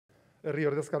Herri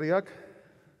ordezkariak,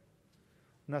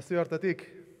 nazioartetik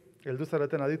heldu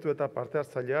zareten aditu eta parte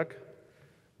hartzaileak,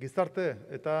 gizarte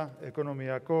eta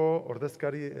ekonomiako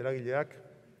ordezkari eragileak,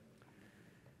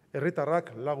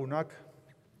 herritarrak, lagunak,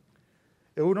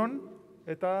 egunon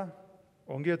eta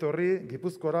ongi etorri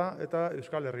Gipuzkoara eta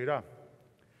Euskal Herrira.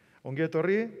 Ongi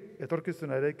etorri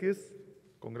Etorkizuna Eraikiz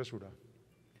kongresura.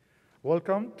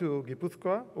 Welcome to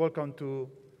Gipuzkoa, welcome to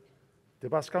the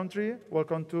Basque Country,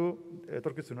 welcome to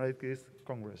Etorkizuna Eraikiz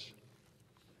Congress.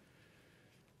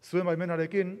 Zuen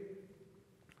baimenarekin,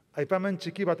 aipamen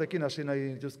txiki batekin hasi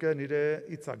nahi dituzke nire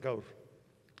hitzak gaur.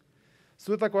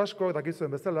 Zuetako asko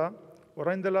dakizuen bezala,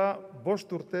 orain dela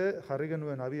 5 urte jarri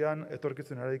genuen abian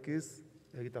Etorkizuna Eraikiz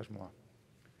egitasmoa.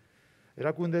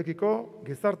 Erakundeekiko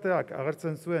gizarteak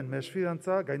agertzen zuen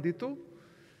mesfidantza gainditu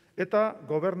eta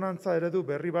gobernantza eredu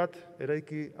berri bat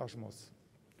eraiki asmoz.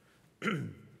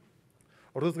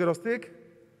 Orduz geroztik,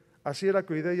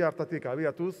 hasierako ideia hartatik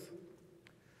abiatuz,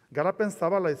 garapen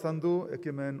zabala izan du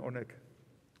ekimen honek.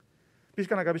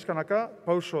 Pixkanaka,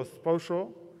 pausoz pauso,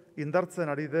 indartzen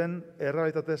ari den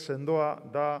errealitate sendoa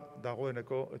da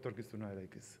dagoeneko Etorkizuna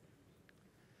Eraikiz.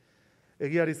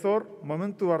 Egiari zor,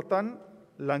 momentu hartan,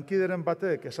 lankideren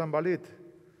batek esan balit,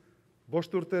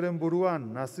 5 urteren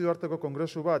buruan nazioarteko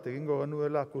kongresu bat egingo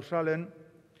genuela kursalen,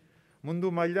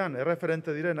 mundu mailan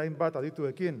erreferente diren hainbat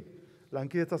adituekin,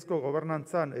 lankidetzazko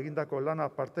gobernantzan egindako lana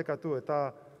partekatu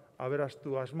eta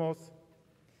aberastu asmoz,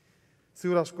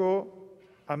 ziur asko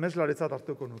ameslaritzat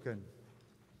hartuko nuken.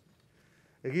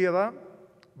 Egia da,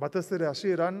 batez ere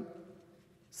hasieran,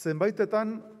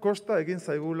 zenbaitetan kosta egin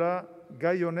zaigula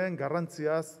gai honen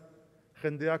garrantziaz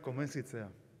jendea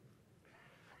konbentzitzea.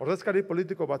 Ordezkari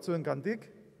politiko batzuen kantik,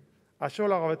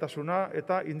 axolagabetasuna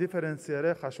eta indiferentzia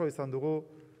ere jaso izan dugu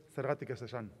zergatik ez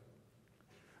esan.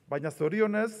 Baina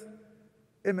zorionez,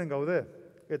 hemen gaude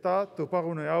eta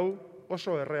topagune hau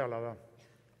oso erreala da.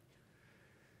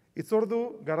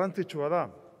 Hitzordu garrantzitsua da,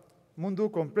 mundu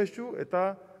konplexu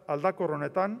eta aldakor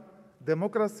honetan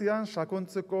demokrazian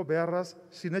sakontzeko beharraz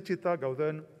sinetsita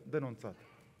gauden denontzat.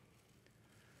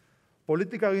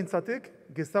 Politikagintzatik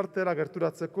gizartera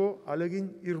gerturatzeko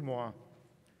ahalegin irmoa,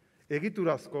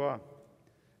 egiturazkoa,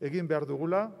 egin behar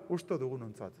dugula uste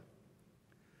dugunontzat.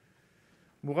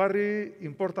 Mugarri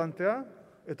importantea,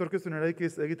 Etorkizuna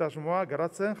Eraikiz egitasmoa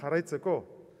garatzen jarraitzeko,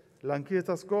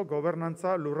 lankidetzazko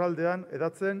gobernantza lurraldean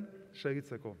edatzen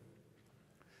segitzeko.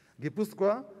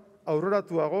 Gipuzkoa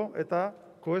aurreratuago eta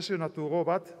kohesionatuago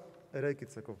bat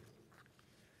eraikitzeko.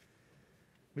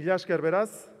 Mila esker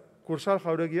beraz, kursal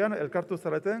jauregian elkartu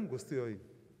zareten guztioi.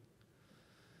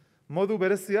 Modu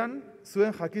berezian,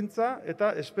 zuen jakintza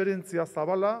eta esperientzia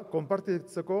zabala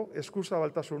konpartitzeko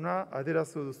eskuzabaltasuna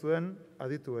adierazu duzuen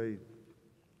adituei.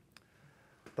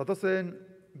 Datozen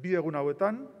 2 egun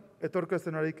hauetan,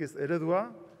 Etorkizuna Eraikiz eredua,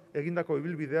 egindako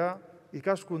ibilbidea,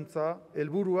 ikaskuntza,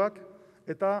 helburuak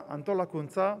eta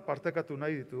antolakuntza partekatu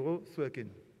nahi ditugu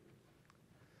zuekin.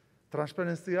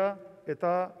 Transparentzia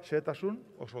eta xehetasun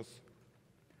osoz.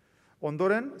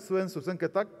 Ondoren, zuen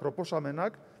zuzenketak,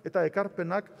 proposamenak eta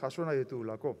ekarpenak jaso nahi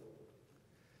ditugulako.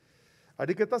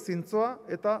 Ariketa zintzoa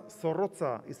eta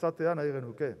zorrotza izatea nahi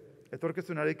genuke.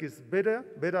 Etorkizuna Eraikiz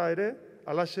bera ere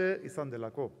halaxe izan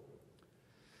delako.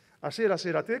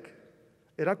 Hasieratik,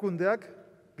 erakundeak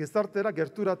gizartera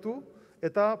gerturatu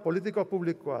eta politika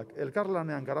publikoak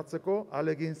elkarlanean garatzeko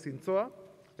ahalegin zintzoa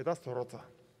eta zorrotza.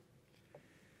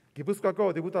 Gipuzkoako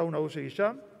diputatu nagusi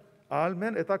gisa,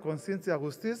 ahalmen eta kontzientzia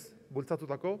guztiz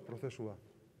bultzatutako prozesua.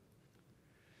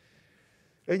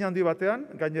 Hein handi batean,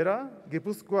 gainera,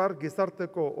 Gipuzkoar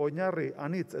gizarteko oinarri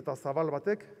anitz eta zabal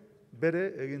batek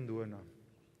bere egin duena.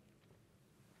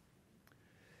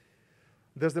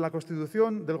 Desde la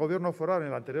constitución del gobierno foral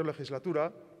en la anterior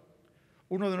legislatura,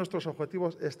 uno de nuestros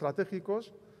objetivos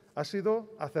estratégicos ha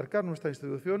sido acercar nuestra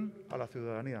institución a la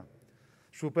ciudadanía,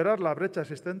 superar la brecha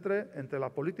existente entre la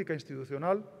política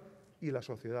institucional y la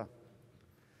sociedad.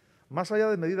 Más allá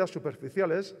de medidas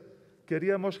superficiales,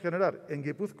 queríamos generar en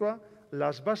Gipuzkoa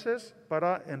las bases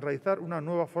para enraizar una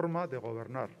nueva forma de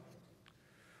gobernar,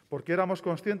 porque éramos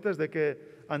conscientes de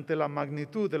que, ante la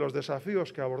magnitud de los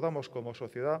desafíos que abordamos como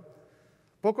sociedad,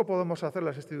 poco podemos hacer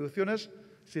las instituciones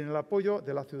sin el apoyo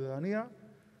de la ciudadanía,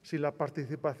 sin la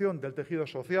participación del tejido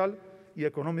social y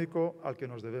económico al que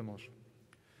nos debemos.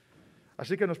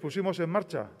 Así que nos pusimos en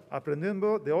marcha,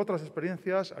 aprendiendo de otras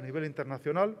experiencias a nivel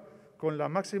internacional con la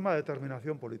máxima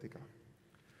determinación política.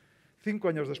 5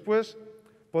 años después,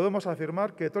 podemos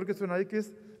afirmar que Etorkizuna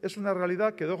Eraikiz es una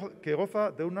realidad que goza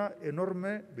de una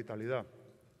enorme vitalidad,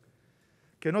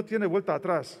 que no tiene vuelta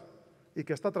atrás y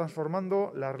que está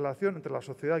transformando la relación entre la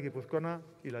sociedad guipuzcoana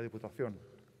y la Diputación.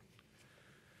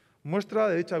 Muestra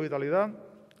de dicha vitalidad,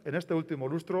 en este último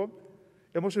lustro,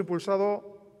 hemos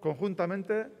impulsado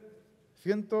conjuntamente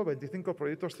 125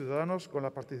 proyectos ciudadanos con la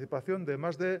participación de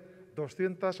más de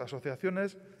 200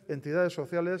 asociaciones, entidades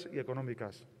sociales y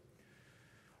económicas.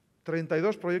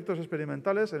 32 proyectos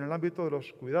experimentales en el ámbito de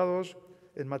los cuidados,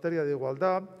 en materia de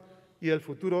igualdad y el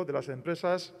futuro de las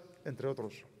empresas, entre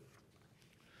otros.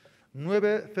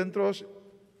 9 centros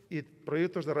y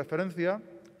proyectos de referencia,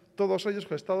 todos ellos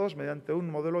gestados mediante un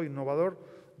modelo innovador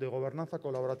de gobernanza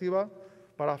colaborativa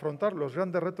para afrontar los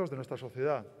grandes retos de nuestra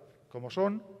sociedad, como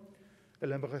son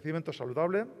el envejecimiento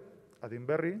saludable,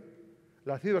 Adinberri,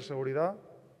 la ciberseguridad,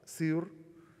 CIUR,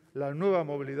 la nueva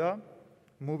movilidad,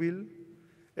 MUBIL,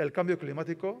 el cambio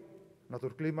climático,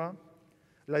 Naturklima,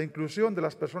 la inclusión de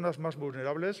las personas más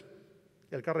vulnerables,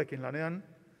 Elkarrekin lanean,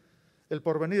 el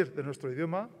porvenir de nuestro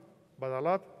idioma,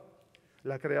 Badalab,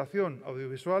 la creación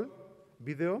audiovisual,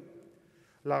 Vídeo,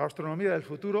 la gastronomía del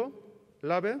futuro,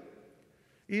 LABE,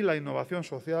 y la innovación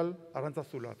social,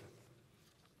 Arantzazulat.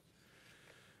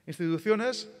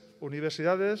 Instituciones,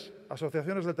 universidades,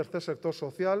 asociaciones del tercer sector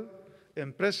social,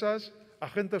 empresas,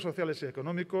 agentes sociales y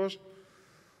económicos,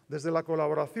 desde la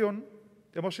colaboración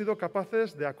hemos sido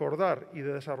capaces de acordar y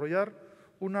de desarrollar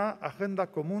una agenda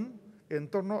común en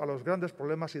torno a los grandes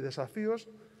problemas y desafíos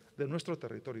de nuestro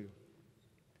territorio.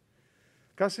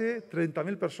 Casi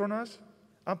 30.000 personas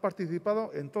han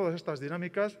participado en todas estas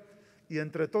dinámicas y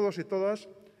entre todos y todas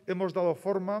hemos dado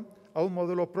forma a un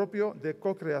modelo propio de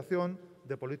co-creación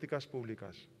de políticas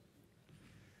públicas.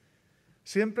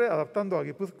 Siempre adaptando a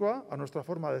Gipuzkoa a nuestra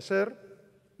forma de ser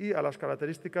y a las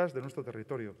características de nuestro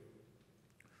territorio.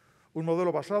 Un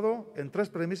modelo basado en 3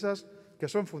 premisas que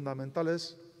son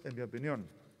fundamentales, en mi opinión.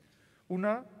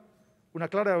 Una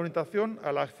clara orientación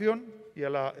a la acción y a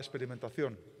la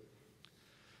experimentación.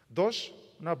 2,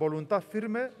 una voluntad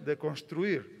firme de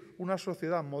construir una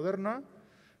sociedad moderna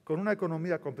con una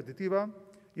economía competitiva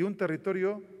y un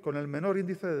territorio con el menor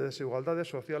índice de desigualdades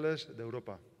sociales de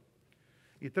Europa.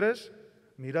 Y 3,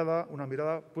 una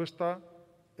mirada puesta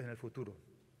en el futuro.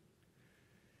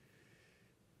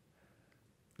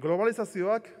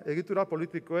 Globalizazioak egitura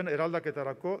politikoen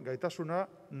eraldaketarako gaitasuna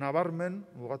nabarmen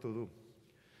mugatu du.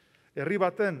 Herri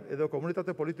baten edo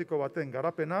komunitate politiko baten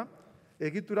garapena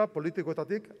egitura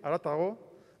politikoetatik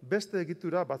haratago beste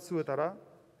egitura batzuetara,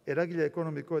 eragile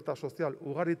ekonomiko eta sozial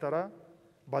ugaritara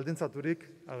baldintzaturik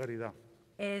ageri da.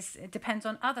 It depends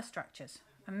on other structures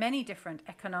and many different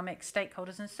economic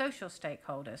stakeholders and social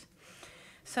stakeholders.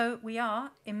 So we are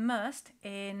immersed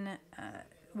in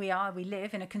we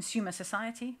live in a consumer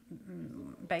society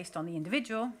based on the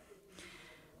individual.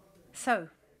 So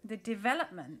the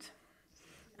development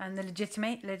and the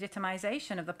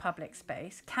legitimization of the public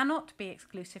space cannot be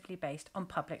exclusively based on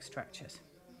public structures.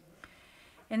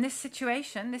 In this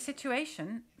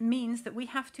situation means that we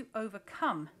have to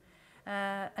overcome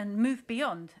and move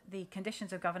beyond the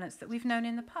conditions of governance that we've known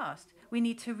in the past. We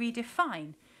need to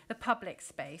redefine the public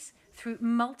space through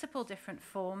multiple different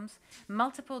forms,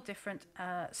 multiple different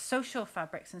social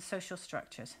fabrics and social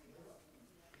structures.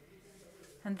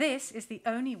 And this is the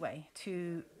only way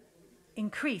to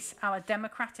increase our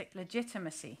democratic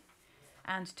legitimacy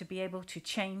and to be able to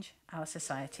change our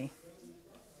society.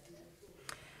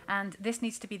 And this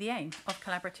needs to be the aim of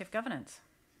collaborative governance.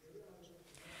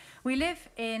 We live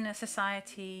in a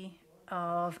society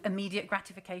of immediate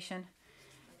gratification,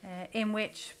 in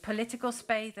which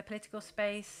the political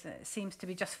space seems to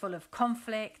be just full of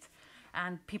conflict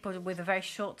and people with a very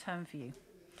short-term view.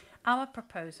 Our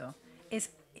proposal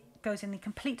goes in the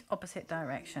complete opposite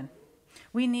direction.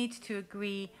 We need to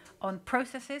agree on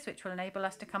processes which will enable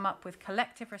us to come up with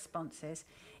collective responses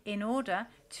in order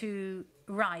to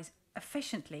rise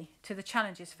efficiently to the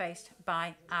challenges faced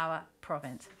by our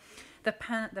province.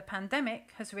 The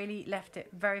pandemic has really left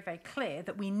it very, very clear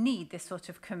that we need this sort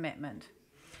of commitment.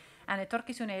 And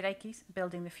Etorkizuna Eraikiz,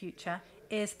 building the future,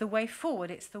 is the way forward.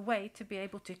 It's the way to be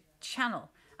able to channel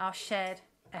our shared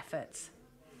efforts.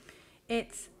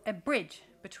 It's a bridge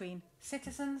between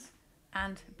citizens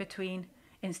and between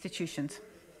institutions.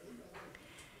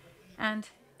 And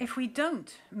if we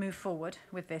don't move forward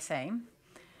with this aim,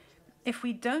 if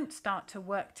we don't start to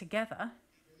work together,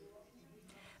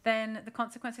 then the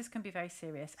consequences can be very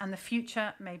serious and the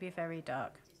future may be very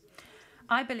dark.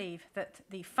 I believe that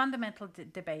the fundamental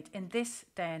debate in this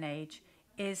day and age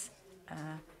is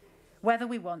whether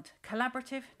we want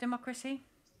collaborative democracy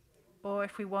or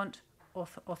if we want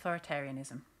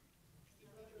authoritarianism.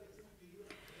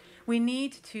 We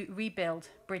need to rebuild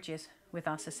bridges with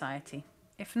our society.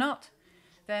 If not,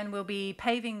 then we'll be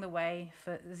paving the way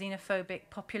for xenophobic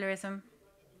populism,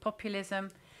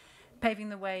 paving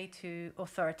the way to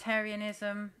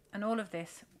authoritarianism and all of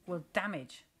this will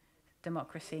damage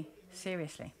democracy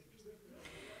seriously.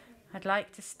 I'd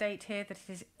like to state here that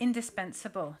it is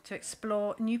indispensable to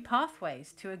explore new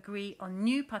pathways, to agree on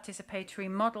new participatory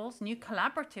models, new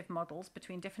collaborative models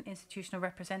between different institutional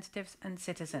representatives and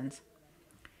citizens.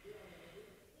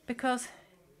 Because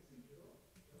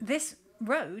this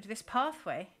road, this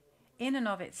pathway, in and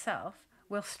of itself,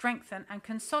 will strengthen and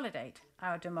consolidate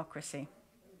our democracy.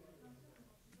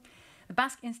 The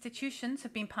Basque institutions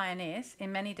have been pioneers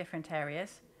in many different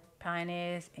areas,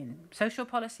 pioneers in social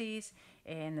policies,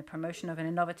 in the promotion of an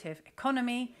innovative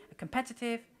economy, a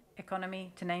competitive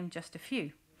economy, to name just a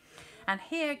few. And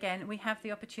here again, we have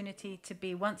the opportunity to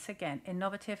be once again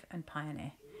innovative and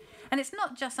pioneer. And it's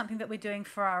not just something that we're doing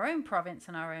for our own province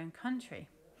and our own country.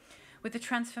 With the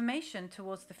transformation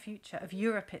towards the future of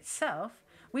Europe itself,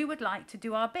 we would like to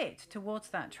do our bit towards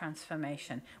that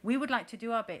transformation. We would like to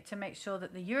do our bit to make sure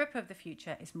that the Europe of the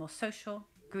future is more social,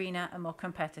 greener, and more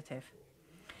competitive.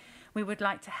 We would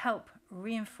like to help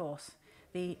reinforce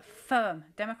the firm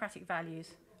democratic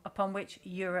values upon which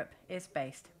Europe is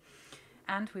based.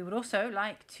 And we would also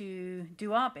like to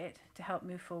do our bit to help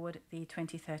move forward the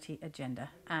 2030 agenda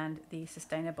and the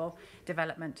Sustainable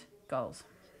Development Goals.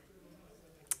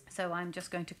 So I'm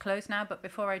just going to close now, but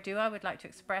before I do, I would like to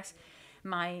express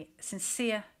my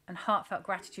sincere and heartfelt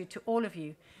gratitude to all of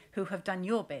you who have done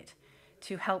your bit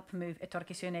to help move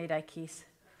Etorkizuna Eraikiz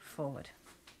forward.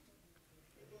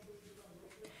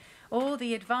 All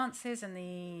the advances and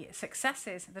the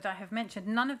successes that I have mentioned,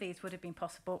 none of these would have been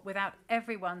possible without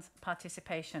everyone's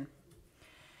participation.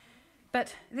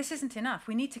 But this isn't enough.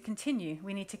 We need to continue.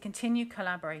 We need to continue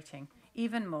collaborating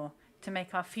even more to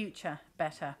make our future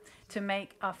better, to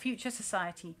make our future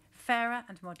society fairer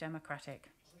and more democratic.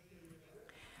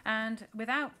 And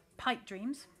without pipe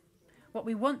dreams, what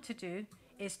we want to do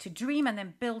is to dream and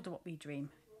then build what we dream,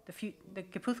 the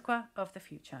Gipuzkoa of the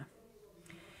future.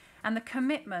 And the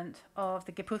commitment of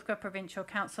the Gipuzkoa Provincial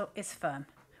Council is firm.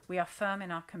 We are firm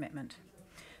in our commitment.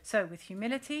 So with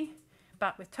humility,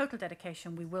 but with total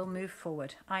dedication, we will move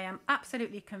forward. I am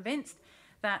absolutely convinced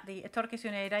that the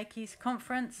Etorkizuna Eraikiz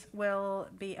conference will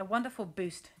be a wonderful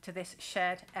boost to this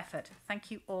shared effort.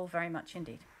 Thank you all very much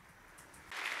indeed.